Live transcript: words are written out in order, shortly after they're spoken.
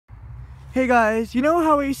Hey guys, you know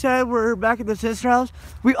how we said we're back at the sister house?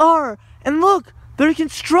 We are! And look! There's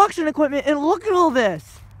construction equipment and look at all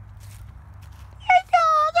this!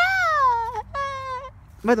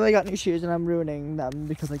 By the way, I got new shoes and I'm ruining them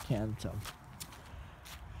because I can, so.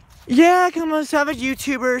 Yeah, because I'm a savage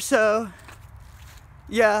YouTuber, so.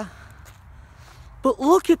 Yeah. But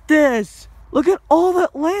look at this! Look at all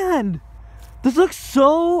that land! This looks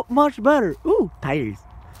so much better. Ooh, tires.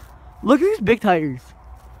 Look at these big tires.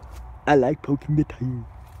 I like poking the tire.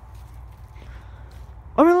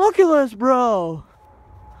 I mean, look at this, bro.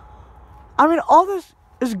 I mean, all this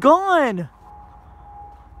is gone.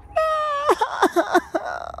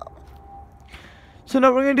 So now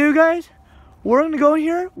what we're gonna do, guys, we're gonna go in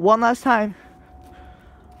here one last time.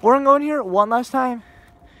 We're gonna go in here one last time.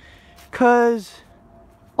 Cause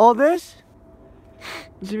all this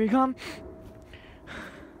is gonna become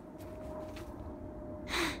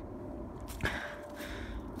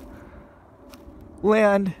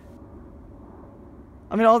land.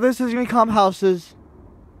 I mean, all this is gonna become houses.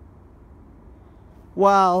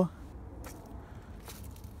 Wow.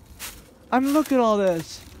 I mean, look at all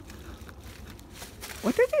this.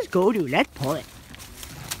 What does this go to? Let's pull it.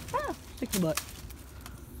 Ah, stick the butt.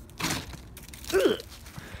 Ugh.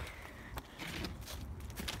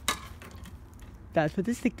 That's what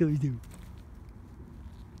the stick goes do.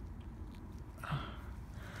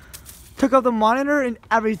 Took out the monitor and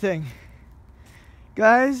everything.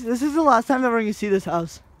 Guys, this is the last time that we're gonna see this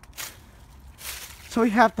house. So we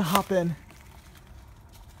have to hop in.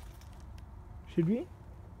 Should we?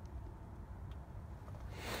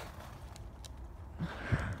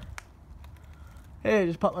 Hey, I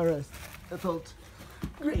just popped my wrist. That felt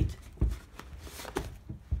great.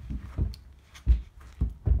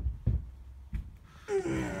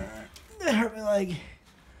 That hurt my leg.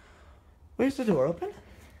 Where's the door open?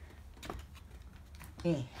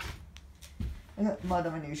 I got mud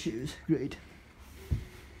on my new shoes. Great.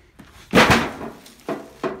 I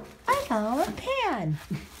found a pan.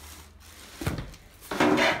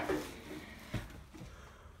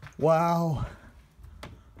 Wow.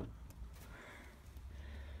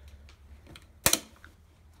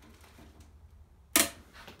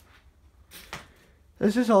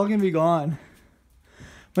 This is all gonna be gone.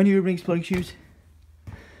 My new ring exploding shoes.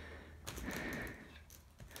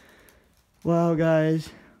 Wow, guys.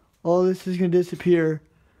 All this is gonna disappear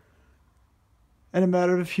in a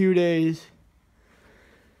matter of a few days.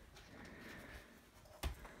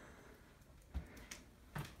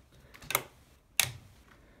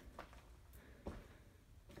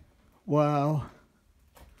 Wow.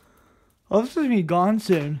 All this is gonna be gone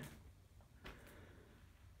soon.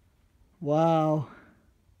 Wow.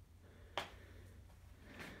 I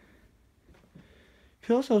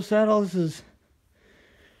feel so sad all this is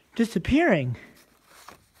disappearing.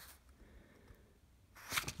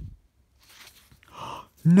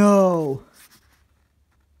 No.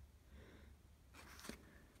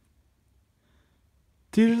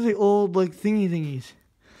 These are the old, like, thingies.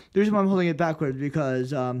 The reason why I'm holding it backwards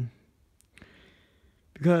because I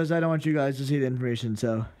don't want you guys to see the information,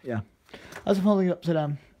 so, yeah. That's why I'm holding it upside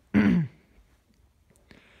down.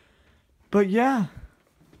 But, yeah.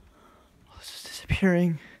 All this is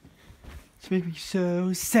disappearing. It's making me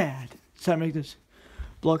so sad. So I make this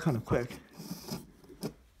vlog kind of quick.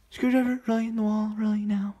 Screwdriver, really? In the wall? Really?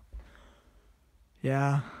 Now?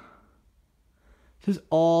 Yeah. This is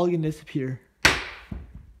all gonna disappear.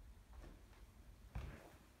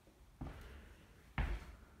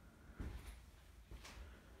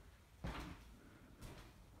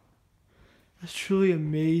 That's truly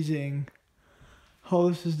amazing how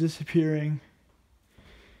this is disappearing.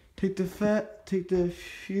 Take the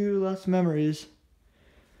few last memories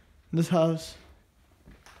in this house.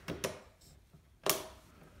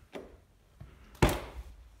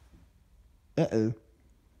 Uh-oh.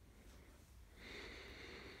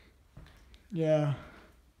 Yeah.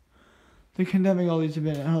 They're condemning all these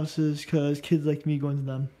abandoned houses because kids like me go into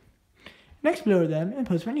them and explore them and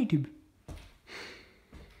post them on YouTube.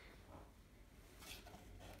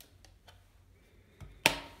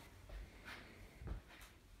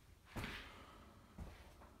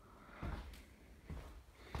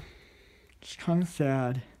 It's kind of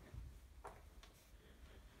sad.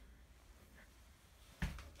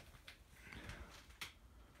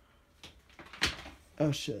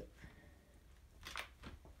 Oh shit.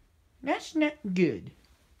 That's not good.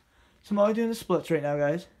 So I'm only doing the splits right now,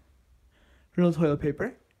 guys. Real toilet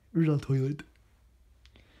paper. Real toilet.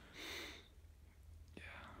 Yeah.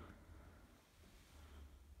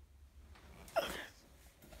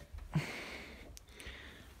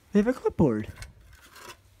 They have a clipboard.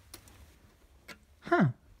 Huh.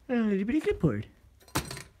 a little bitty clipboard.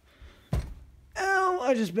 Oh,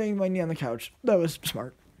 I just banged my knee on the couch. That was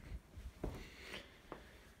smart.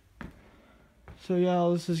 So yeah,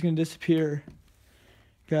 all this is gonna disappear,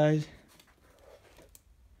 guys.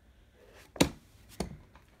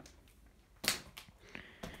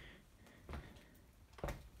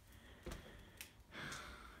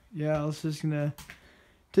 Yeah, this is gonna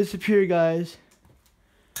disappear, guys.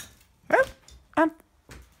 I'm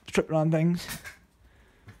tripping on things.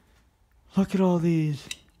 Look at all these.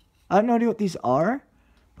 I have no idea what these are,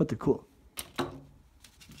 but they're cool.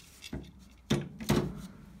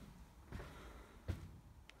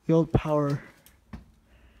 The old power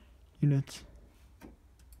units.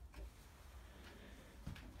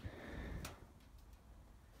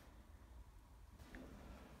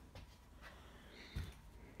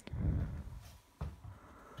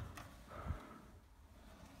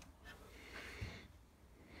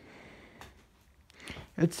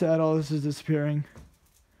 It's sad all this is disappearing.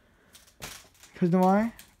 Because you know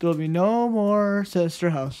why? There'll be no more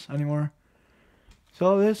Sister House anymore.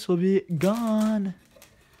 So this will be gone.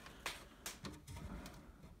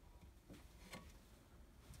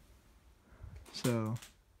 So,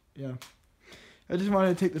 yeah. I just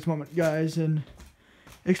wanted to take this moment, guys, and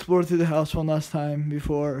explore through the house one last time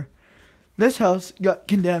before this house got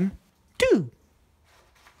condemned too.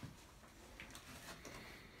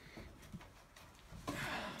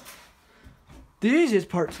 The easiest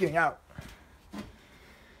part's getting out.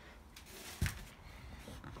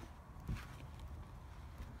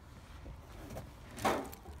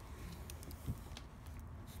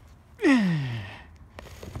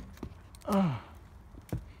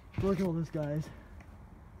 Look at all this, guys.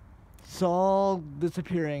 It's all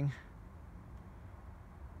disappearing.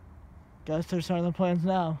 Guess they're starting the plans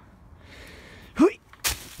now. Hui!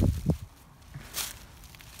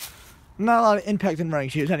 Not a lot of impact in running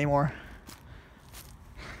shoes anymore.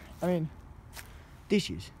 I mean, these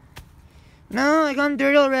shoes. No, I got them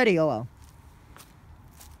dirty already. Oh well.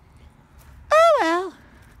 Oh well.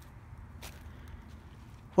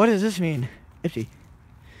 What does this mean? Ipsy.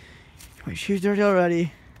 My shoes dirty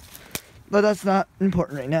already. But that's not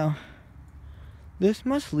important right now. This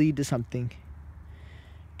must lead to something.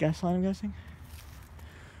 Gas line, I'm guessing?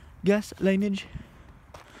 Gas lineage?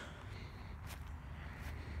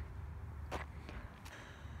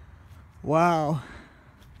 Wow.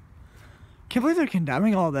 Can't believe they're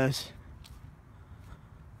condemning all this.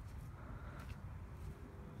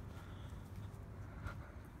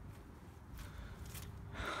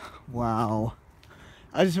 Wow.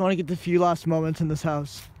 I just want to get the few last moments in this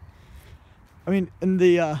house. I mean, in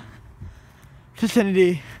the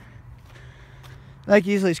vicinity. I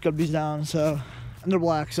can easily scrub these down, so. And they're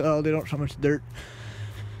black, so they don't show much dirt.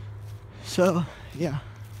 So, yeah.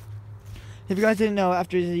 If you guys didn't know,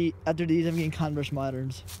 after these, I'm getting Converse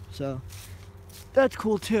Moderns. So, that's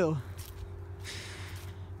cool too.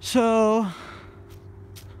 So,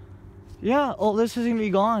 yeah, all this is gonna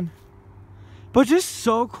be gone. But just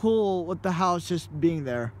so cool with the house just being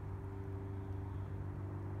there.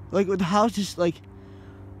 Like with the house just like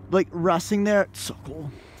resting there, it's so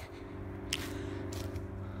cool.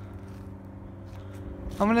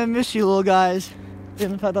 I'm gonna miss you little guys.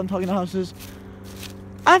 In the fact I'm talking to houses.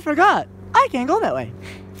 I forgot. I can't go that way.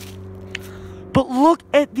 But look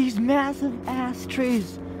at these massive ass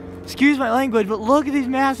trees. Excuse my language, but look at these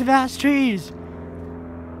massive ass trees.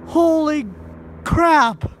 Holy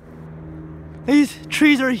crap. These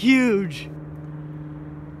trees are huge.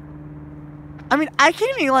 I mean, I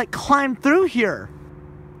can't even like climb through here.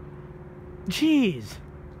 Jeez.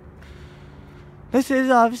 This is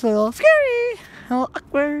obviously a little scary, a little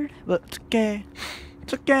awkward, but it's okay.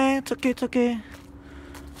 It's okay, it's okay, it's okay.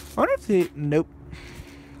 I wonder if the, nope.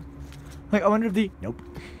 Like, I wonder if the, nope.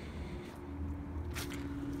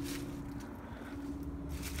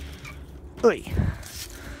 Oi.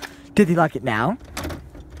 Did he lock it now?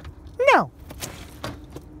 No.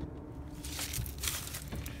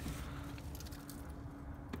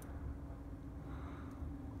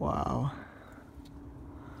 Wow.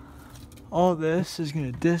 All this is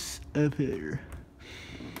gonna disappear.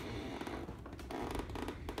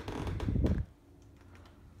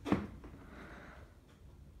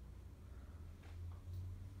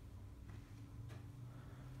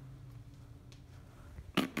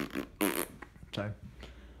 Sorry.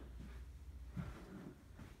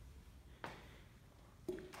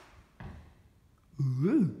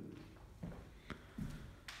 Ooh.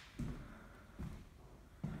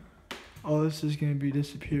 All this is gonna be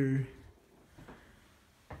disappear.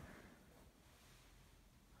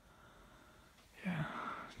 Yeah,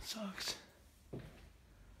 it sucks.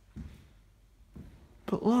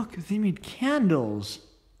 But look. look, they made candles.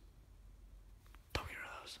 Don't get rid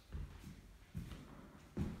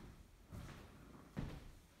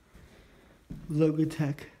of those.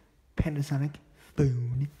 Logitech Panasonic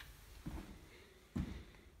phone.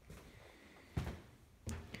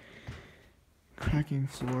 Cracking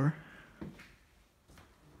floor.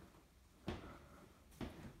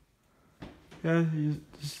 Yeah,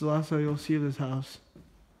 this is the last time you'll see of this house.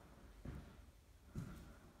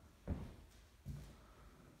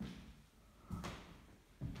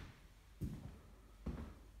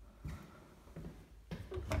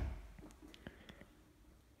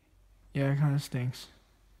 Yeah, it kind of stinks.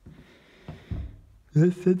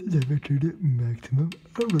 Let's set the temperature to maximum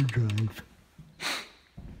overdrive.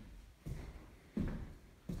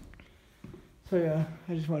 So yeah,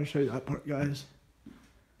 I just want to show you that part, guys.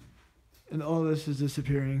 And all this is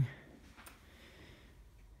disappearing.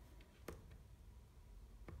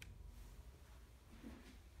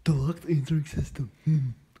 Deluxe answering system.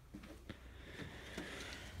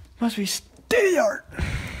 Must be state-of-the-art.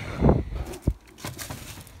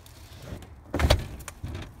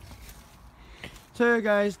 So yeah,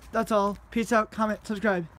 guys, that's all. Peace out, comment, subscribe.